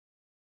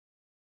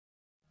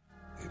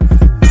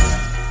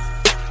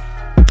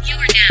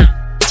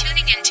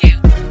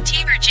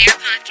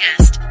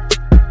Podcast.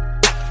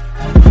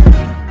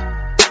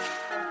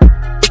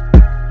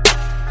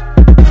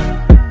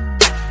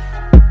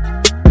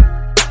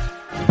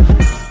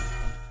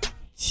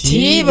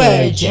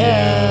 Tiber je.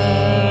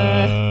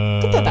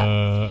 Kau tahu tak?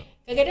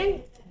 Kadang-kadang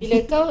bila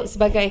kau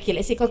sebagai, okay,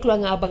 let's say kau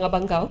keluar dengan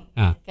abang-abang kau,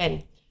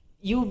 kan?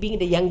 You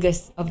being the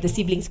youngest of the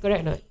siblings,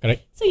 correct or not?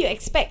 Correct. So you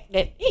expect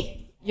that,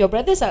 your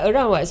brothers are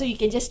around, what? So you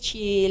can just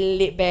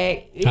chill, laid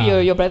back.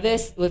 Your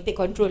brothers will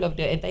take control of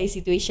the entire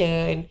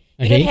situation.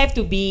 You don't have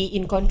to be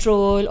in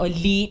control or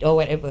lead or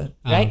whatever,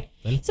 right?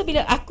 So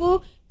bila aku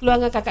keluar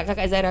dengan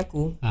kakak-kakak Zara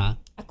aku,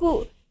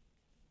 aku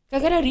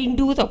kadang-kadang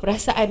rindu tau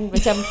perasaan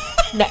macam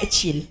nak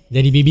chill.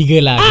 Jadi baby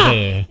girl lah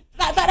kita.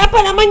 Tak dapat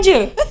nak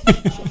manja.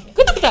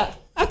 Kau tahu tak?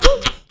 Aku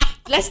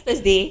last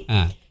Thursday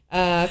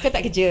kau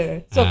tak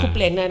kerja. So aku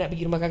plan lah nak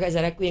pergi rumah kakak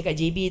Zara aku yang kat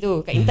JB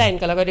tu, kat Intan.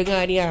 Kalau kau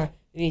dengar ni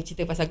ni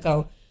cerita pasal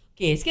kau.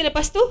 Okay, sekian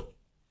lepas tu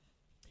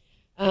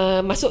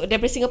masuk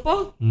daripada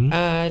Singapore,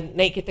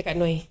 naik kereta kat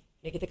Noi.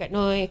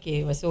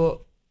 Okay,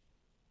 masuk.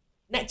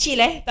 Nak chill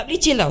tak boleh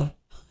chill tau.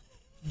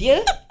 Dia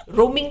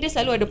roaming dia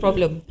selalu ada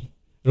problem.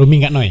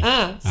 Roaming kat Noi.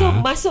 So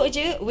masuk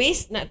je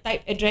Waze nak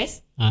type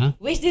address.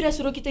 Waze dia dah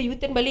suruh kita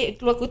U-turn balik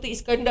keluar Kota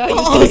Iskandar.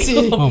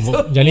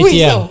 Jalan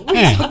cia.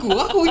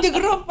 Aku punya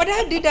geram.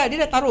 Padahal dia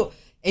dah taruh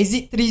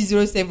exit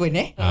 307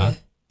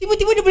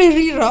 Tiba-tiba dia boleh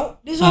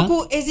reroute. Dia suruh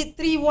aku exit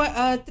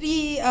 311.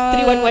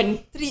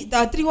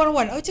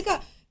 Aku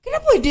cakap,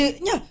 kenapa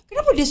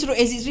dia suruh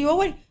exit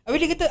 311? Habis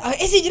dia kata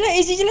exit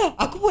je lah.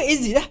 Aku pun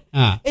exit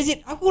lah.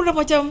 Exit. Aku dah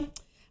macam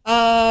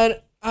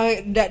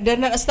dah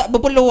nak start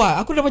berpeluh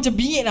lah. Aku dah macam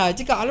bingit lah.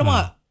 Cakap,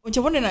 alamak,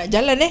 macam mana nak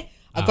jalan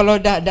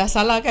kalau dah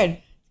salah kan.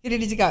 Kira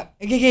dia cakap,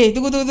 okay,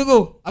 tunggu.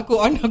 Aku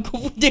on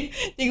aku punya,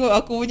 tengok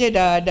aku punya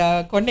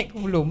dah connect ke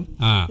belum.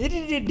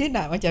 Jadi dia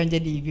nak macam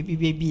jadi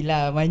baby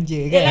lah,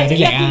 manja kan.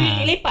 Bila aku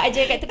lepak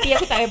aja kat tepi,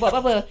 aku tak payah buat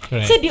apa-apa.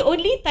 So the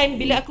only time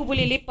bila aku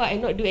boleh lepak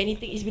and not do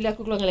anything is bila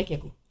aku keluar dengan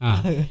lelaki aku.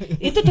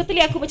 Itu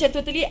totally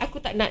aku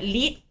tak nak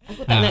lead.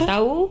 Aku tak nak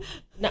tahu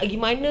nak pergi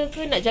mana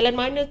ke, nak jalan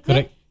mana ke.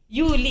 Correct.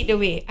 You lead the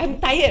way.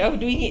 I'm tired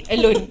of doing it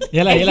alone.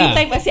 Every Yalah.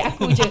 time pasal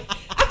aku je.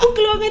 Aku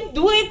keluar dengan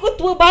 2 ekor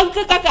tua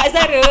bangka kakak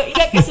Zara.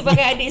 Ingatkan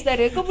sebagai adik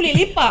Zara, kau boleh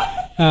lepak.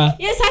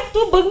 Yang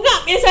satu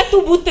bengap, yang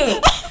satu buta.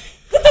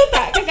 Kau tahu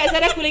tak, kakak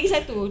Zara aku lagi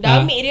satu. Dah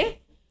ambil dia.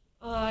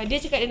 Dia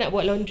cakap dia nak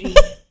buat laundry.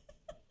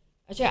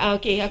 Aku cakap,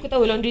 okay, aku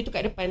tahu laundry tu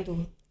kat depan tu.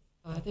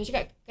 Dia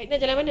cakap, Kak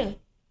Ina jalan mana?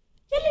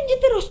 Jalan je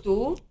terus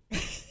tu.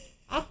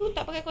 Aku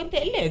tak pakai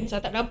contact lens,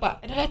 tak nampak.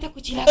 Adalah aku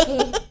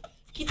cilaka.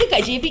 Kita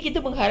kat JB, kita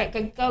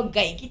mengharapkan kau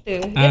guide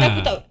kita. Dan aku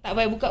tak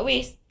payah buka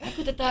Waze.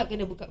 Aku tetap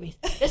kena buka Waze.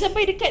 Dah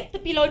sampai dekat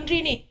tepi laundry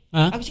ni.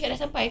 Aku cakap dah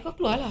sampai, kau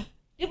keluar lah.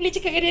 Dia boleh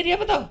cakap dengan dia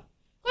apa tau?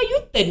 Kau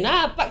U-turn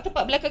lah, park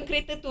tempat belakang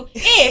kereta tu.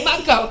 Mak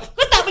kau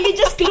tak boleh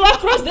just keluar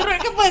cross the road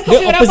ke apa? Kau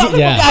dia opposite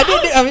je.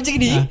 Dia macam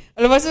gini.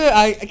 Lepas tu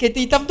kereta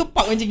hitam tu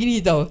park macam gini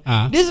tau.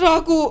 Dia suruh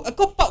aku,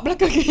 kau park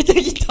belakang kereta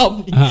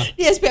hitam ni.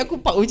 Dia expect aku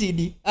park macam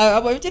ni.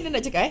 Macam mana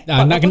nak cakap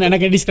nak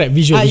kena describe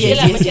visual.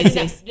 Yelah, macam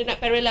dia nak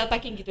parallel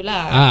parking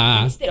gitulah.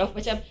 Instead of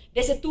macam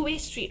there's a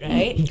two-way street,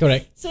 right?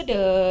 Correct. So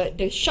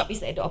the shop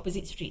is at the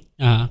opposite street.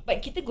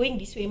 But kita going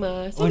this way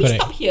mah. So we Correct.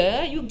 stop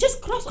here, you just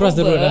cross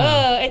the over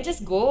road, and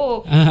just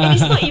go. And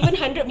it's not even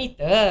 100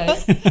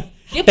 meters.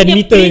 Dia 10 punya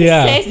meter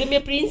princess, dia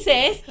punya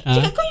princess.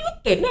 Cakap, kau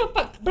U-turn lah,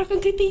 park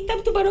belakang kereta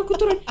hitam tu, baru aku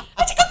turun.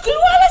 Cakap,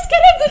 keluarlah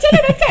sekarang, kau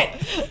jalan dekat.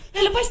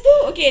 Dan lepas tu,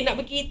 okay, nak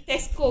pergi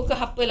Tesco ke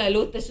apa lah,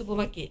 Lotus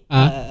Supermarket.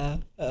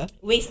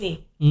 Waze ni,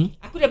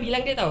 aku dah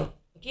bilang dia tau,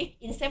 okay,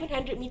 in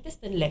 700 meters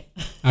turn left.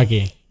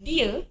 Okay.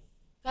 Dia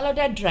kalau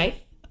dah drive,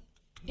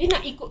 dia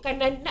nak ikut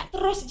kanan, nak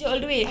terus je all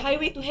the way,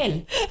 highway to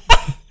hell.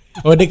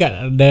 Oh, dekat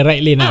the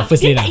right lane lah,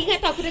 first dia lane tak lah. ingat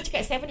tau, aku dah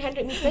cakap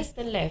 700 meters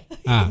turn left.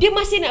 Dia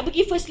masih nak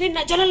pergi first lane,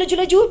 nak jalan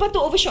laju-laju, lepas tu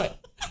overshot.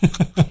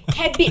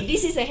 Habit,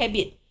 this is a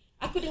habit.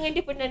 Aku dengan dia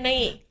pernah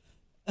naik,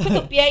 kau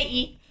tahu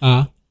PIE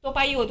Toa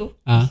Payoh tu,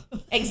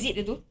 exit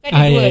dia tu kan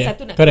ada dua,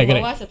 satu nak ke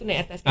bawah, satu naik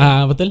atas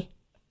kan? Betul.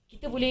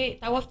 Kita boleh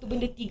tawaf tu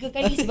benda 3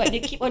 kali sebab dia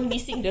keep on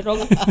missing the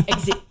wrong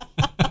exit.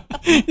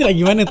 Dia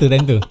lagi mana tu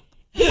time tu?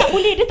 Dia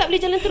tak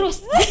boleh jalan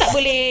terus.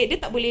 Dia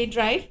tak boleh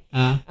drive.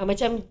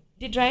 Macam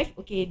dia drive,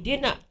 okay, dia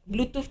nak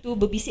Bluetooth tu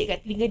berbisik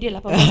kat telinga dia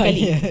 18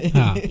 kali.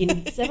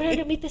 In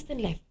 700 meters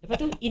turn left. Lepas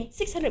tu in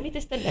 600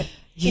 meters turn left.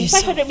 In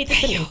 500 meters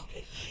turn left.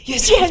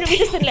 300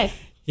 meters turn left.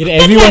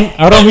 Everyone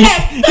around me.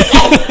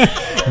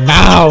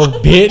 Now,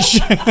 bitch.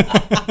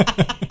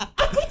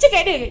 Aku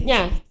cakap dia,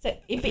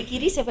 impit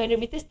kiri 700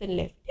 meters turn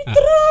left. Dia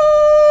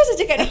terus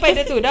saja kat depan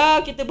dia tu.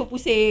 Dah kita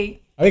berpusing.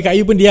 Habis Kak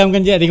Ayu pun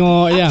diamkan je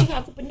tengok je. Aku cakap,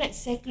 aku penat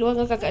saya keluar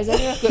dengan kakak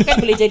Zara. Aku kan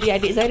boleh jadi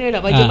adik Zara,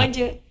 nak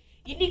manja-manja.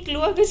 Ini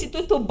keluar ke situ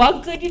tu,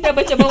 bangka dia dah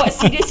macam bawa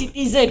senior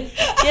citizen.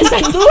 Yang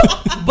satu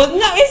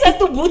bengap, yang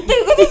satu buta,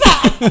 kau tahu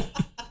tak?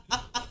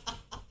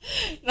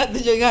 Nak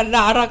tunjukkan,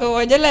 nak arahkan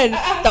orang jalan,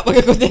 tak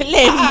pakai contact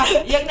lens.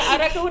 Yang nak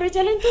arahkan orang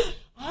jalan tu,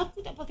 aku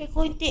tak pakai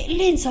contact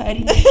lens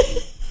hari ni.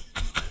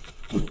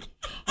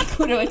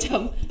 Aku dah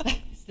macam,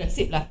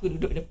 nasib lah aku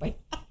duduk depan.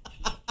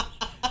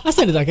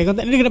 Asal dia tak pakai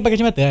kontak? Dia kena pakai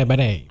kacamata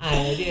badai.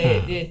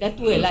 Dia dah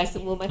tua lah,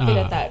 semua mata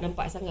dah tak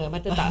nampak sangat,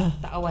 mata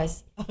tak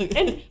awas.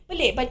 Dan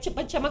pelik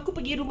macam aku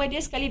pergi rumah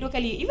dia sekali 2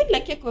 kali. Even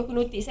laki aku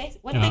notice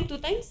one time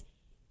 2 times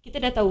kita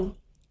dah tahu.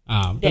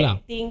 Betul lah.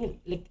 That thing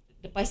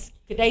lepas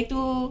kedai tu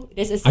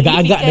there's a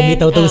significant, agak-agak dia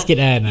boleh tahu sikit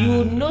kan.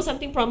 You know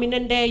something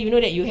prominent there, you know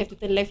that you have to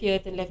turn left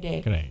here, turn left there.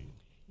 Correct.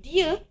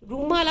 Dia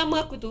rumah lama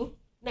aku tu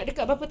nak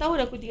dekat berapa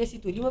tahun aku tinggal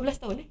situ? 15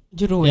 tahun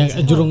Jurong.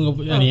 Jurong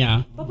ni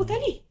berapa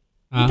kali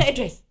minta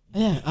address.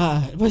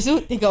 Lepas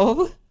tu tingkat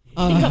apa?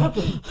 Tingkat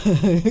berapa?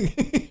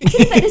 So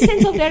tak ada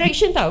sense of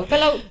direction tau.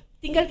 Kalau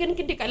tinggalkan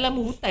dekat dalam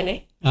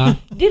hutan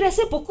dia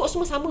rasa pokok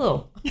semua sama tau.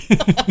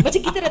 Macam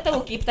kita dah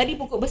tahu tadi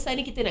pokok besar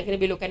ni kita nak kena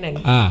belok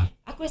kanan.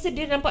 Aku rasa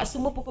dia nampak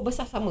semua pokok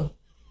besar sama.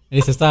 Dia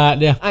sesat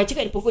dia.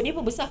 Cakap pokok ni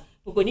pun besar,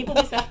 pokok ni pun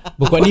besar.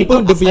 Pokok ni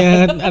pun dia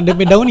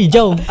punya daun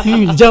hijau.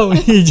 Hijau.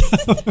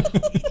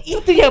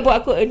 Itu yang buat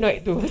aku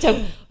annoyed tu. Macam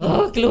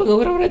keluar dengan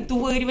orang-orang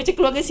tua ni, macam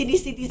keluar dengan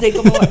senior citizen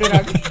kau bawa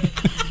diorang.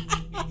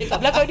 Dekat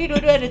belakang ni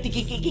dua-dua ada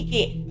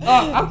kikik-kikik.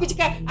 Aku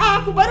cakap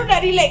aku baru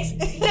nak relax.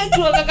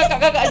 Keluar dengan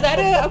kakak-kakak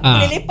Zara, aku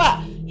boleh lepak.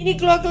 Ini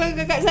keluar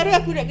kakak Zara,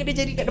 aku nak kena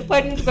jadi kat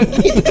depan tukang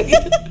gitu.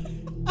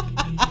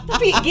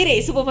 Tapi gerik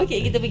supermarket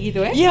kita pergi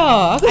tu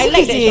Ya, aku I suka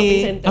like that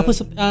shopping center. Apa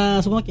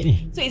supermarket ni?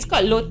 So it's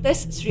called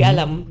Lotus Sri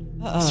Alam.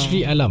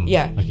 Sri Alam.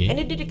 Yeah. Okay. And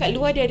then dia dekat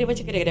luar dia ada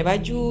macam kedai-kedai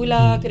baju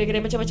lah,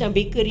 kedai-kedai macam-macam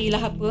bakery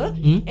lah apa.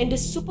 And the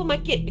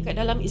supermarket dekat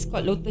dalam is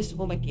called Lotus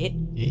Supermarket.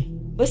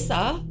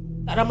 Besar,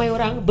 tak ramai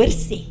orang,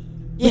 bersih.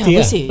 Ya,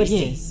 bersih.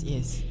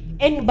 Yes.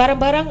 And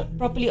barang-barang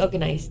properly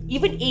organised.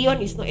 Even Aeon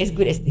is not as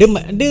good as this.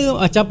 Dia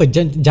macam apa?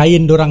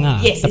 Giant dorang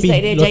Yes, tapi it's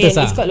like the Lotus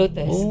Giant. It's called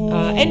Lotus.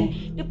 And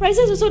the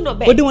prices also not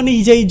bad. Dia warna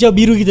hijau-hijau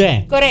biru gitu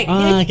Correct.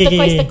 Dia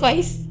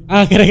turquoise.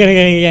 Kira.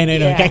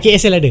 Kat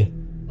KSL ada.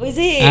 Oh, is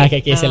it?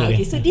 Kat KSL ada.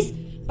 Okay, so this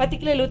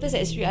particular Lotus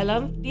at Sri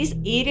Alam, this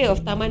area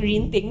of Taman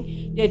Rinting,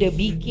 dia ada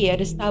BK,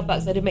 ada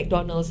Starbucks, ada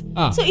McDonald's.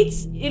 So it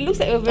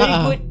looks like a very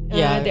good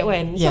that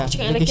one. So aku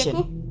cakap dengan lelaki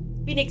aku,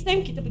 tapi next time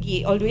kita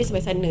pergi all the way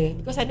sampai sana,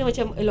 because sana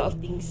macam a lot of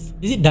things.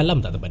 Is it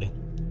dalam tak tempat dia?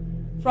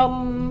 From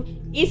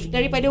if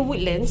daripada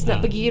Woodlands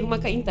nak pergi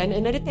rumah Kak Intan,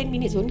 another 10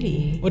 minutes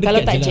only. Oh,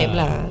 kalau tak je jam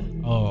lah.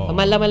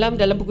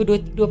 Malam-malam dalam pukul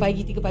 2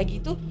 pagi 3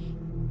 pagi tu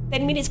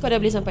 10 minutes kau dah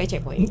boleh sampai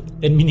checkpoint.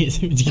 10 minutes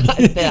macam ni.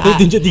 Dia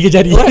tunjuk 3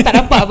 jari. Orang tak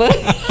nampak apa.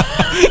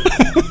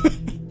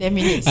 10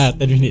 minutes. 10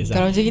 minutes.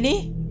 Kalau macam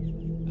gini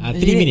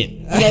 3 minutes.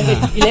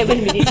 11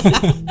 minutes.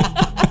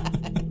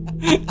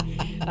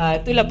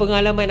 Itulah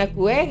pengalaman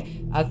aku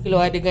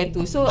keluar dengan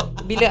tu. So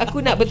bila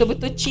aku nak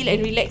betul-betul chill and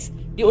relax,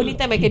 the only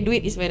time I can do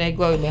it is when I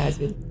go out with my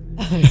husband.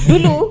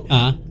 Dulu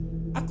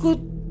aku,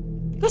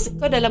 because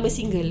kau dah lama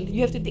single,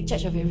 you have to take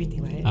charge of everything,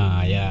 right?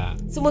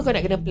 Semua kau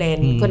nak kena plan.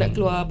 Kau nak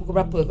keluar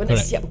pukul berapa, kau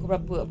nak siap pukul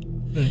berapa,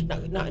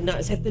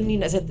 nak settle ni,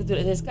 nak settle tu.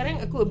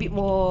 Sekarang aku a bit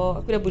more,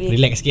 aku dah boleh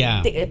relax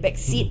sikit take a back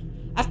seat.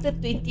 After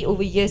 20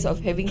 over years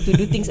of having to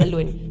do things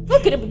alone, kau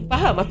kena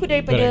faham. Aku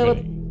daripada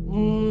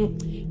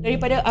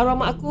daripada arwah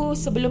mak aku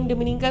sebelum dia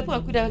meninggal pun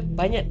aku dah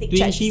banyak take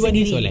charge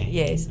sendiri.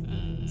 Yes.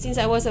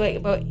 Since I was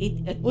about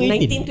 19,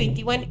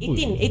 21,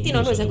 18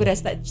 onwards aku dah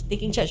start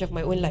taking charge of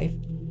my own life.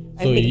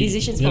 I make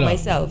decisions for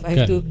myself. I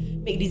have to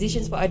make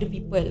decisions for other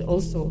people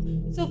also.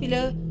 So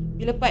bila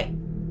part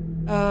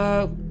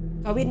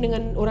kahwin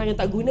dengan orang yang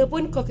tak guna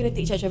pun, kau kena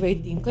take charge of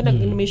everything. Kau nak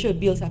kena make sure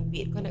bills are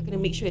paid. Kau nak kena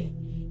make sure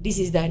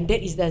this is done, that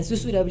is done.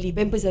 Susu dah beli,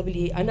 pampers dah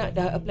beli, anak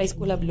dah apply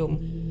sekolah belum,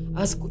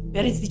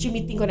 parents teacher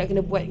meeting kau nak kena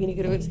buat gini.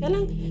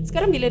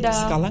 Sekarang bila dah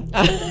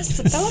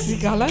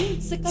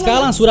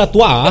Sekarang sudah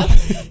tua.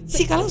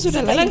 Sekarang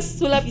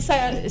sudah bisa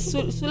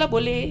sudah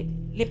boleh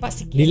lepas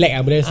sikit. Relax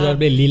boleh sudah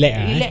boleh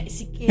relax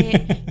sikit.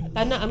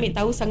 Tak nak ambil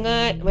tahu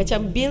sangat.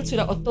 Macam bill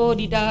sudah auto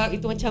didak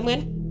itu macam kan.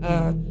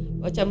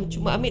 Macam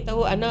cuma ambil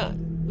tahu anak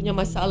punya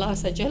masalah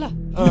sajalah.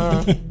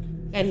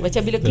 Kan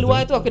macam bila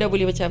keluar tu aku dah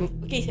boleh macam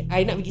okay,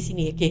 I nak pergi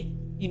sini. Okay,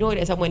 you know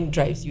that someone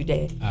drives you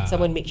there.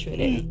 Someone make sure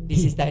that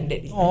this is done, that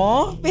is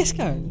done. Best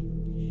kan?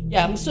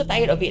 Yeah, I'm so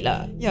tired of it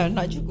lah. Ya,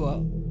 nak juga.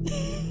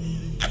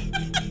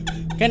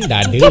 Kan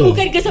dah ada. Kau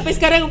bukan ke sampai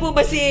sekarang pun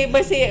masih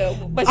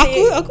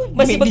aku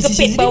masih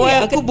berkepit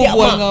bawah aku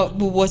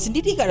berbual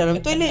sendiri kat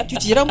dalam toilet,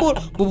 cuci rambut,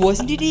 berbual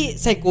sendiri,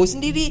 psycho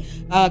sendiri,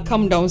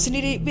 calm down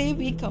sendiri,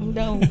 baby calm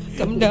down.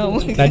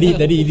 Tadi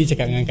dia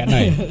cakap dengan Kak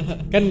Noi.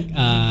 Kan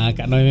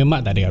Kak Noi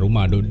memang tak ada kat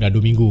rumah dah 2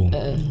 minggu.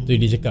 Tu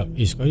dia cakap,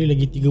 sekali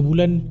lagi 3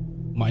 bulan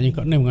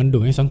maknya Kak Noi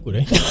mengandung sangkut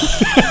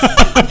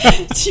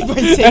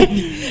Ciban saya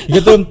ni.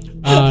 Dia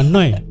kata,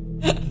 Noi,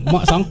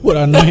 mak sangkut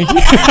lah Noi.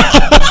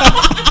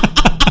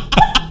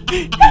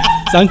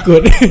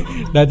 Sangkut.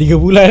 Dah 3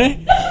 bulan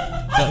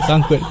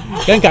sangkut.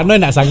 Kan Kak Noi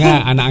nak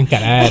sangat anak angkat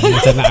kan.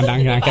 Macam nak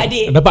anak angkat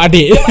dapat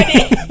adik.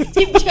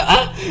 Cik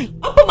cakap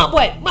apa mak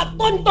buat? Mak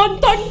ton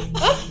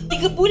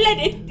 3 bulan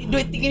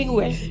 3 minggu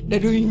Dah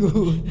 2 minggu.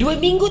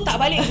 2 minggu tak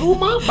balik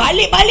rumah.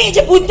 Balik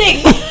je bunting.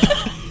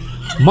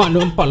 Mak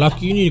nampak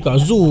laki ni dekat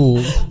zoo.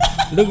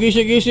 Dia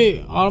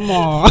gesek-gesek.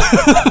 Alamak.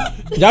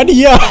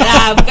 Jadi lah. Tak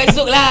lah, bukan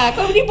zouk lah.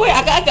 Kau ni boy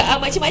agak-agak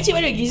makcik-makcik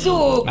mana pergi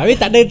zouk. Habis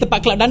tak ada tempat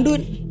kelab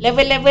dandut.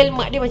 Level-level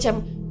mak dia macam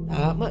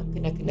Tak, mak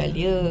kenal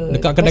dia.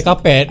 Dekat kedai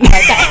kapet.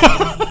 Tak.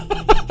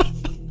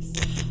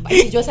 Pak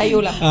Cik jual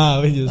sayur lah.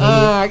 Jual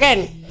sayur.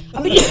 Kan.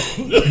 Habis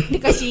dia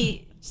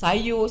kasih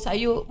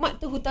sayur. Mak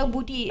tu hutang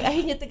budi.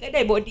 Akhirnya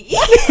tergadai body.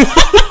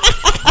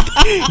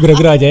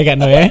 Gura-gura je Kak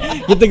Noi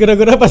Kita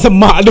gura-gura pasal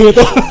mak dia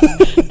tu.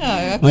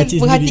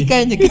 Aku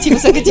perhatikan je kecil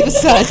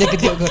besar je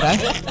kedua korang.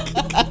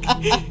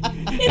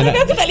 Tapi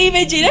aku tak boleh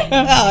imagine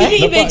Can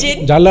you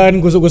imagine?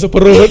 Jalan gosok-gosok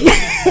perut.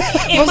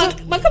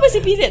 Mak kau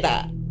masih period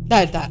tak?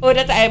 Tak. Oh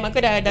dah tak mak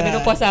kau dah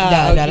menopause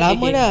lah. Dah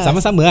lama dah.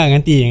 Sama-sama lah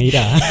nanti dengan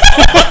Ida.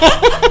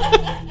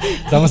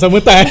 Sama-sama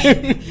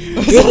time.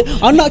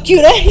 Anak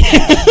cute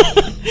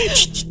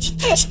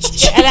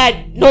Alah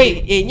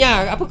Noi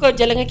Nya apa kau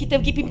jalan dengan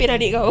kita pergi pimpin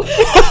adik kau.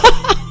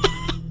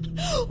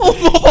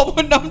 Umur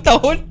 6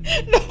 tahun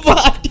nampak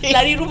adik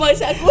lari rumah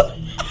isi aku.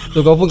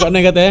 Tu kau pun Kak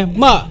Nai kata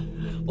Mak,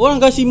 orang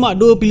kasih mak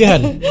 2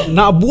 pilihan,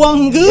 nak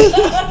buang ke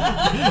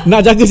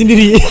nak jaga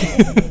sendiri.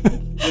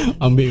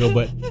 Ambil kau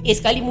buat.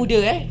 Sekali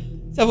muda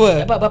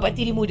Siapa? Bapak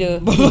tiri muda.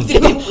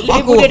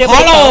 Lebih muda daripada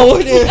halau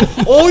dia.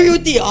 Oh you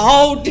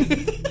out.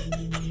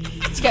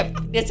 Cakap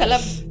dia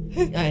salam.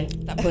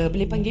 Tak apa,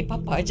 boleh panggil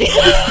papa je.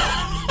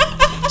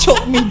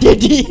 Choke me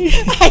daddy.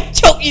 I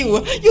choke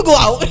you. You go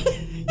out.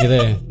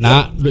 Kita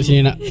nak duduk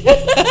sini nak.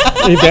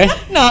 Itu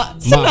Nak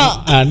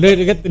senang.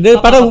 Dia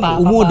pada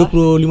umur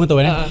 25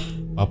 tahun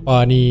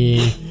Papa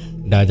ni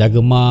dah jaga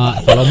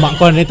mak. Kalau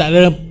mak kau ni tak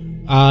ada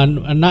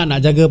nak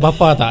jaga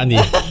papa tak ni.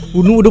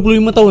 Umur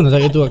 25 tahun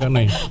tak itu Kak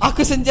Nai.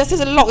 Aku sentiasa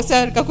lock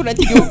sel aku nak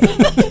tidur.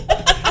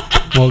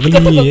 Mau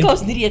geli. Kau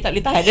sendiri yang tak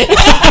boleh tahan.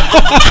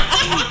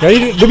 Jadi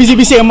dia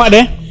bisik-bisik dengan mak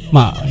dia.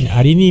 Mak,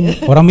 hari ni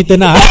orang minta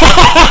nak.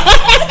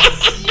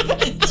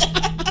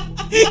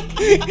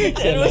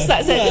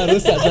 Rosak saya.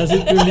 Rosak saya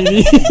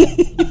ni.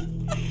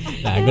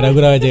 Nah,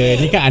 gurau-gurau je.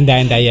 Ni kan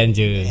andai-andaian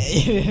je.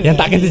 Yang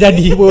takkan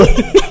terjadi pun.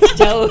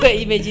 Jauh kan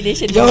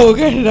imagination. Jauh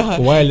kan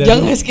dah.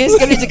 Jangan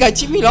sekali-sekali cakap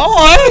Cik Mi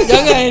lawan.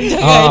 Jangan.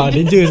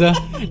 Dangerous lah.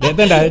 That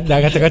time dah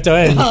kacau-kacau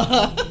kan.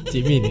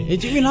 Cik Mi ni.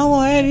 Cik Mi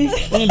lawan ni.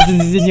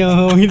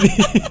 Senyum gitu.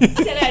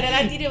 Sialah dalam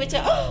hati dia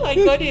macam I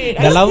got it.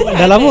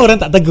 Dah lama orang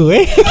tak tegur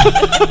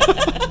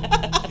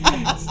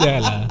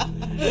Sialah.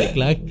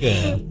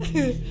 Kelakar.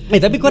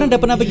 Tapi korang dah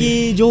pernah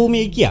pergi Johor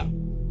punya IKEA?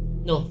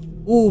 No.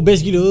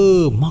 Best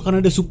gila.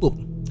 Makanan dia superb.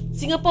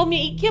 Singapore punya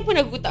IKEA pun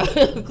aku tak.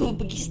 Aku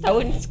pergi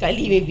setahun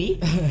sekali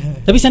maybe.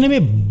 Tapi sana ni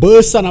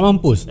besar nak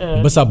mampus.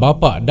 Besar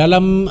bapak.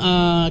 Dalam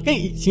kan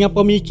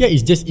Singapore punya IKEA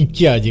is just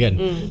IKEA je kan.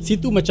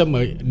 Situ macam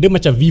dia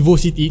macam Vivo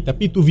City.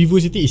 Tapi tu Vivo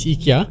City is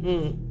IKEA.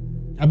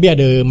 Habis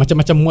ada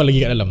macam-macam mall lagi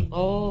kat dalam.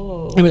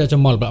 Macam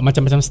mall pula.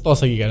 Macam-macam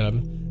stores lagi kat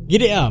dalam.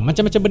 Gede lah.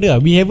 Macam-macam benda lah.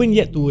 We haven't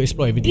yet to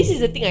explore everything. This is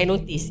the thing I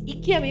notice.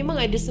 IKEA memang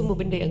ada semua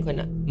benda yang kau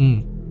nak.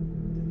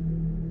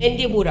 And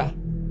dia murah.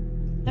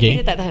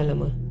 Tapi dia tak tahan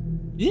lama.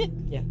 Is it?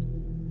 Yeah.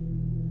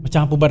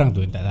 Macam apa barang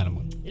tu yang tak tahan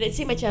lama? Let's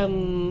say macam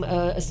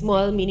a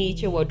small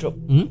miniature wardrobe.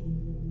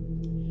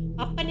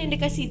 Papan yang dia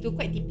kasih tu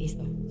quite tipis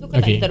tau. So kau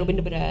tak boleh taruh benda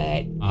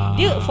berat.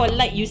 Dia for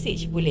light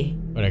usage boleh.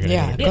 Correct.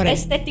 Dia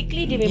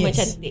aesthetically dia memang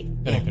cantik.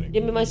 Correct.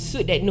 Dia memang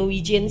suit that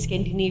Norwegian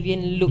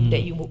Scandinavian look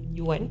that you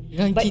want.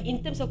 But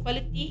in terms of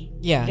quality,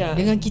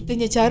 dengan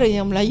kitanya cara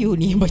yang Melayu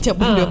ni macam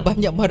benda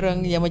banyak barang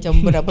yang macam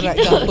berat-berat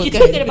ke apa kita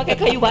kan. kena pakai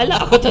kayu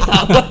balak. Aku tak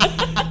tahu.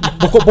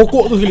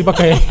 Pokok-pokok tu sekali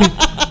pakai.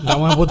 Tak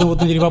mahu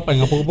potong-potong jadi papan.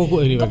 Dengan pokok-pokok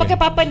sekali pakai. Kau pakai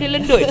papan dia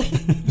lendut.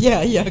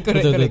 Ya,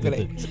 correct.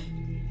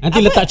 Nanti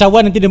letak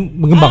cawan, nanti dia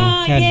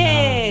mengembang kan.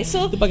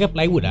 So tu pakai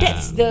plywood lah.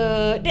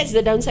 That's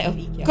the downside of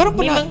IKEA. Korang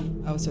pernah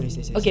sorry.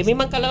 Okay,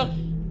 memang kalau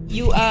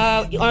you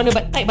are on a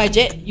tight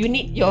budget, you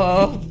need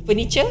your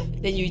furniture,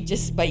 then you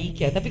just buy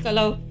IKEA. Tapi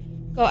kalau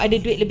kau ada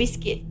duit lebih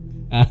sikit,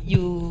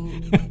 you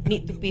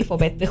need to pay for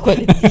better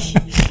quality.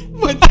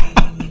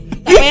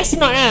 Tak payah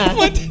snort lah.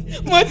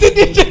 Mata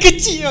dia dah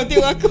kecil tau.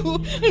 Tengok aku.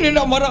 Dia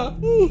nak marah.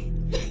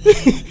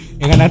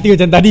 Jangan nanti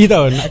macam tadi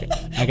tau.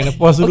 Nak kena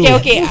pause dulu.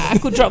 Okay,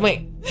 aku drop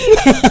mic.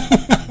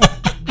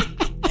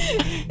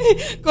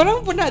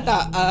 Korang pernah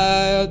tak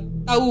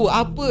tahu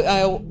apa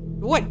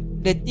what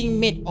the thing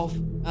made of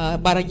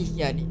barang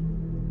IKEA ni?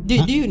 Do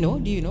you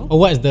know?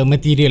 What's the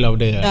material of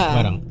the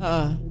barang?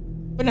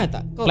 Pernah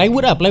tak?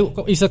 Plywood lah.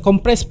 Plywood is a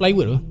compressed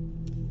plywood.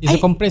 It's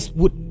a compressed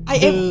wood.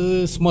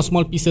 The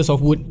small pieces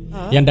of wood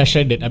yang dah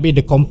shredded. Habis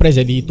dia compress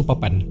jadi itu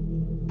papan.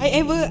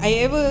 I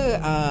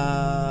ever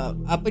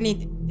apa ni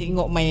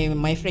tengok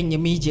my friend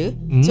yang meja.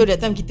 So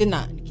that time kita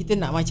nak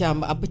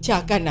macam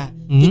pecahkan lah.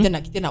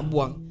 Kita nak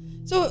buang.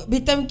 So by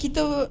time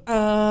kita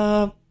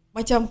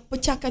macam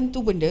pecahkan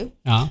tu benda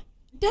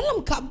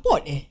dalam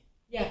cupboard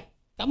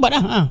Cupboard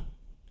lah.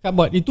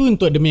 Cupboard itu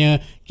untuk dia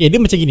punya dia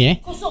macam gini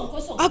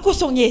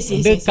Kosong. Yes.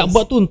 Dia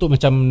cupboard tu untuk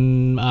macam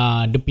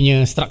dia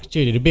punya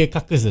structure dia punya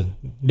carcass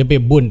dia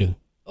punya bone dia.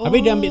 Habis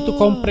dia ambil tu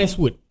compressed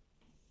wood.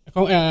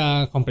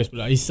 Compressed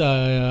pula. It's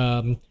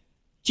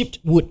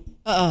chipped wood.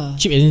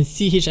 Chip as in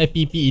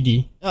CHIPPED.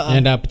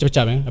 Yang dah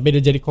pecah-pecah habis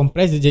dia jadi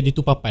compress, dia jadi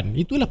tu papan.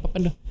 Itulah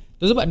papan dia.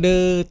 Tu sebab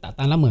dia tak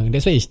tahan lama.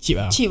 That's why it's cheap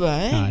lah. Cheap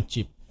lah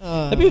cheap.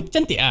 Tapi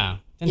cantik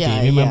lah.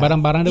 Cantik. Memang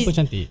barang-barang dia pun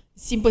cantik.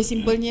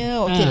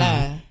 Simple-simplenya okey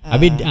lah.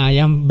 Habis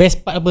yang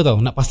best part apa tau,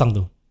 nak pasang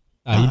tu.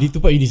 Yudi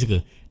tu part Yudi suka.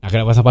 Nak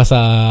kena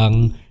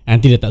pasang-pasang,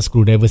 nanti dia tak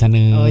screwdriver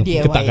sana,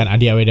 ketakkan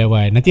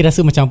DIY. Nanti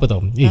rasa macam apa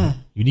tau,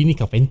 Yudi ni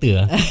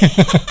carpenter lah.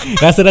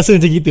 Rasa-rasa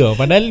macam gitu tau.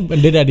 Padahal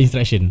dia dah ada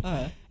instruction.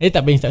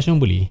 Tak ada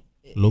instruction boleh.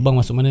 Lubang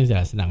masuk mana je,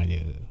 senang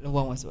je.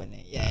 Lubang masuk mana,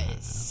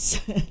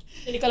 yes.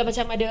 Jadi kalau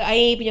macam ada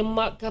air punya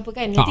mark ke apa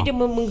kan, nanti dia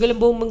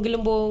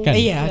menggelembung kan?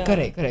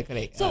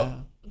 Correct. So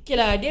okay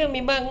lah, dia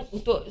memang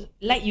untuk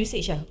light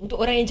usage lah.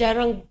 Untuk orang yang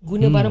jarang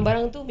guna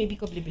barang-barang tu, maybe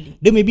kau boleh beli.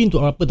 Dia maybe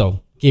untuk apa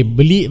tau, okay,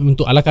 beli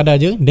untuk ala kadar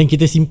je, dan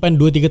kita simpan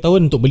 2-3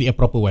 tahun untuk beli a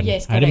proper one.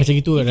 Yes, dia macam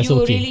itu, rasa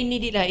you okay. really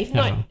need it lah. If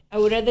not,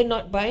 I would rather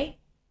not buy.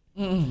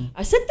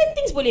 Certain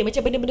things boleh, macam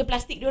benda-benda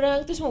plastik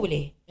diorang tu semua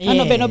boleh.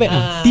 Not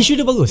bad. Tisu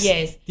dia bagus.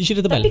 Yes. Tisu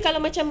dia tebal. Tapi kalau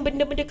macam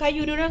benda-benda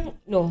kayu diorang,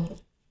 no.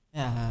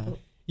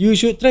 You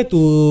should try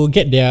to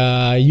get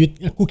their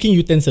cooking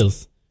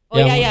utensils.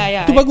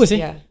 Tu bagus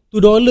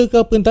 $2 ke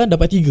apa entah,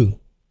 dapat 3.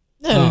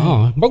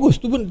 Bagus.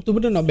 Tu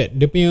benda not bad.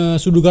 Dia punya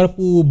sudu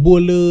garpu,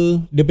 bowl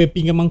dia punya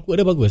pinggan mangkuk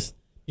dia bagus.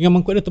 Pinggan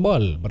mangkuk dia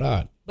tebal,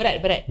 berat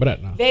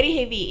lah. Very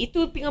heavy.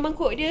 Itu pinggan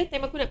mangkuk dia,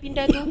 time aku nak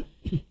pindah tu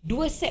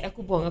 2 set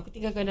aku buang, aku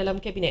tinggalkan dalam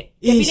kabinet.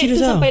 Kabinet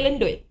tu sampai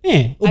lendut.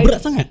 Berat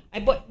sangat.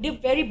 I bought, dia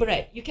very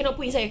berat. You cannot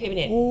put inside your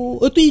cabinet.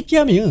 Tu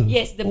IKEA punya.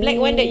 Yes, the black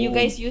one that you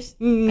guys use.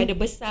 Ada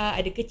besar,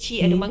 ada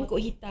kecil, ada mangkuk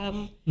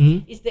hitam.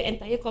 It's the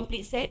entire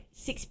complete set.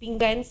 6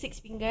 pinggan.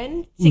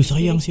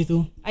 Sayang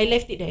situ. I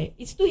left it there.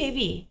 It's too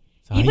heavy.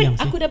 Sayang Even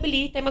sih. aku dah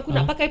beli, time aku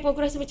nak pakai pun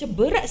aku rasa macam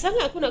berat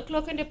sangat aku nak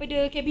keluarkan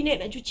daripada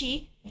kabinet nak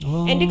cuci.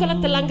 And dia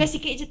kalau terlanggar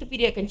sikit je tepi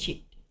dia akan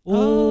chip.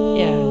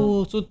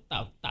 So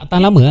tak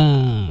tahan lama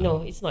lah.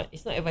 No, it's not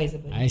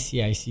advisable. I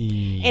see.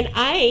 And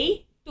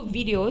I took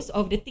videos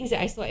of the things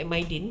that I saw at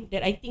Maidin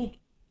that I think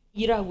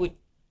Ira would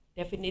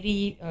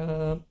definitely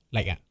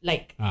like.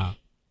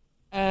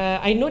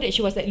 I know that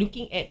she was like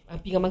looking at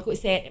pinggan mangkuk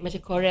set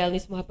macam Corel ni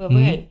semua apa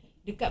kan.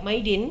 Dekat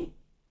Maidin,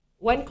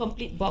 one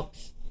complete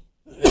box.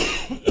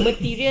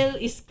 Material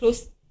is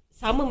close,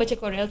 sama macam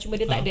Corel, cuma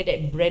dia tak ada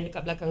that brand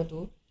dekat belakang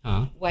tu.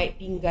 White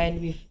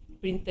pinggan with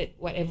printed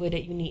whatever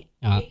that you need.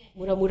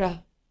 Murah-murah.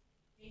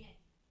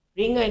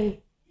 Ringan.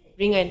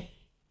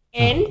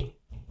 And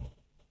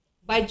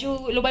baju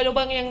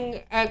lubang-lubang yang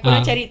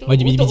korang cari tu, baju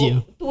untuk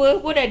biji-biji tua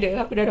pun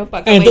ada. Aku dah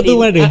nampak kat Maidin.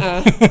 Pun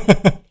ada.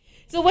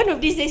 So one of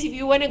these days, if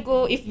you want to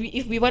go, if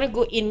we want to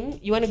go in,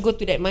 you want to go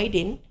to that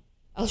Maidin,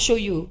 I'll show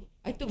you.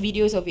 I took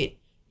videos of it.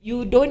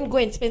 You don't go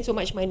and spend so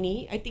much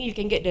money. I think you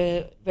can get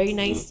the very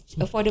nice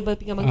affordable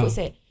pinggan mangkuk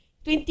set.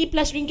 20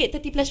 plus ringgit,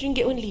 30 plus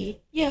ringgit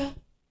only. Yeah.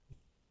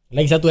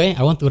 Lagi satu I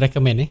want to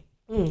recommend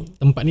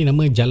tempat ni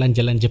nama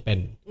Jalan-Jalan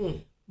Japan.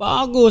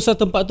 Bagus lah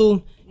tempat tu.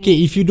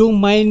 Okay, if you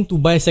don't mind to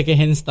buy second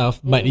hand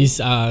stuff, but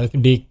is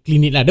they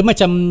clean it lah. Dia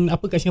macam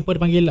apa kat Singapore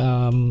dia panggil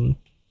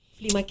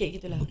flea market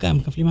gitulah.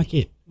 Bukan flea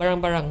market.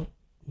 Barang-barang.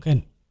 Bukan.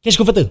 Cash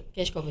converter.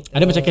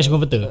 Ada macam cash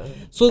converter.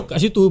 So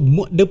kat situ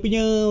dia punya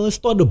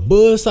store ada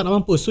besar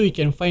nak mampus. So you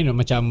can find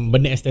macam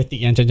benda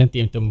estetik yang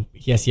cantik-cantik, macam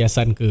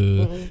hias-hiasan ke,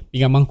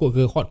 pinggan mangkuk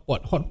ke,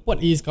 hotpot.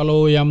 Hotpot is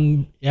kalau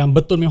yang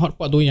betul punya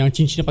hotpot tu, yang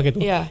cincin pakai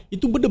tu,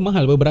 itu benda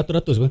mahal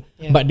beratus-ratus.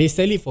 But they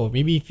sell it for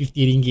maybe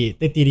RM50,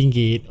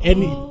 RM30.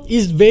 And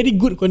it's very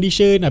good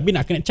condition. Habis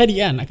nak kena cari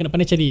nak kena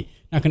pandai cari.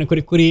 Nak kena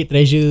korek-korek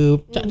treasure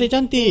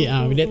cantik-cantik.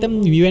 That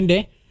time we went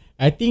there,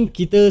 I think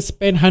kita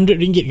spend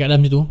RM100 kat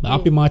dalam situ.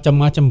 Tapi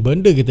macam-macam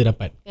benda kita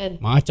dapat.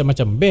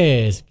 Macam-macam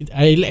best.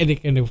 I like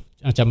kind of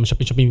macam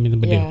shopping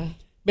benda.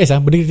 Best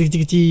benda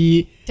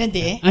kecil-kecil.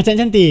 Cantik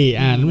cantik.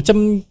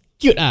 Macam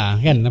cute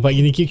kan. Nampak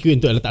gini cute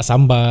untuk letak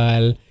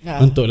sambal,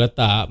 untuk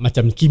letak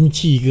macam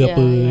kimchi ke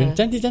apa.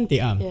 Cantik-cantik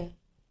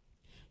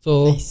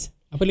So nice.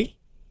 Apa lagi?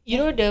 You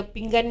know the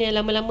pinggan yang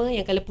lama-lama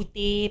yang colour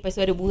putih, lepas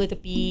tu ada bunga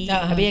tepi.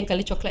 Habis yang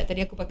colour coklat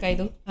tadi aku pakai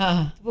tu.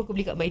 Tu pun aku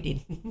beli kat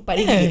Maidin.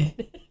 RM4.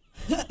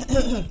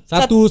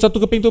 Satu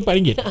keping tu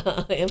RM4.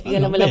 Yang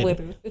pinggan lama-lama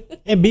tu.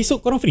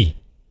 Besok korang free?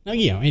 Nak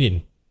pergi Maidin?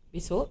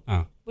 Besok?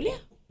 Boleh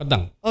lah.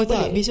 Petang?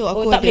 Tak, besok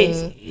aku tak ada boleh.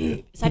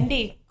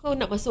 Sunday. Kau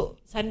nak masuk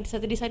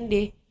Saturday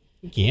Sunday.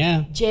 Okay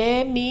lah.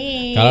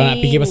 Jamming. Kalau nak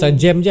fikir pasal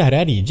jam je,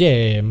 hari-hari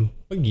jam.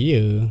 Pergi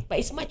je. But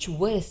it's much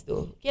worse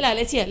tu. Okay lah,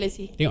 let's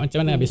see. Tengok macam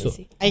mana besok.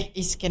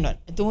 Is cannot.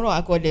 Tomorrow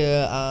aku ada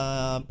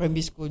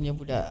primary schoolnya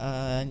budak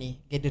ni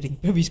gathering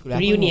primary school.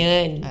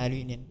 Reunion.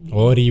 Reunion.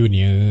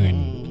 Reunion.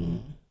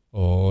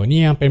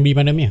 Ni yang primary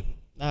mana ni?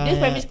 Dia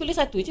primary school dia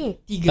satu je.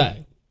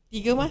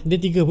 3 mah? Dia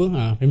 3 pun.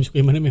 Primary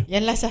school yang mana ni?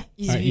 Yang last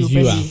Eastview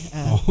primary.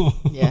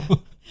 Yeah.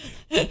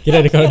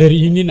 Kira kalau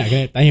dari ini nak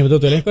kena tanya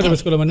betul-betul kau dapat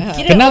sekolah mana?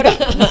 Kenal tak?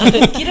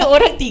 Kira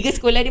orang 3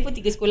 sekolah, dia pun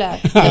 3 sekolah.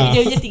 Tapi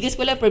dia punya 3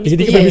 sekolah primary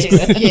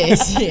school.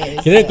 Yes.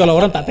 Kira kalau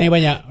orang tak tanya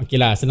banyak,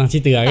 okey lah, senang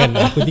cerita lah kan.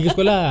 Aku 3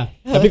 sekolah.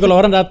 Tapi kalau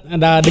orang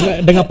dah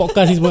dengar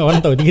podcast ni semua, orang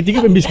tahu 3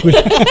 primary school.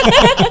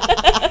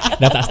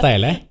 Dah tak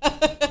style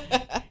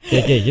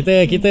Okay,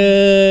 kita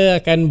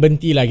akan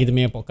berhentilah kita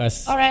punya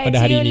podcast pada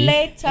hari see you ni.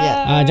 later.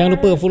 Jangan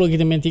lupa follow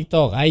kita punya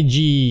TikTok, IG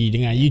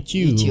dengan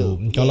YouTube.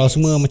 Kalau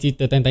semua masih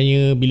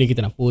tanya-tanya bila kita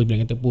nak post, bila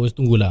kita post,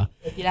 tunggulah.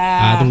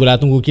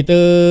 Tunggu kita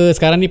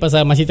sekarang ni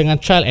pasal masih tengah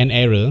trial and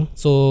error.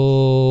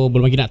 So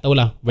belum lagi nak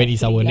tahulah when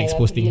is our next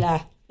posting.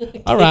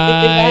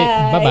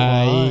 Alright,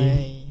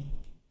 bye-bye.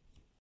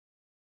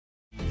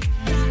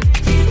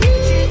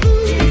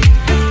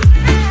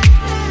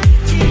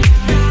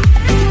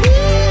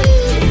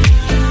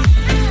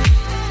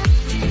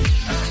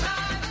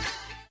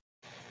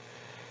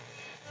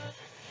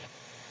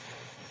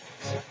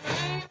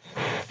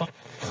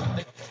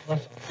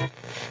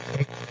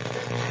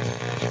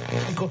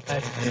 Go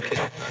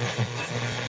ahead.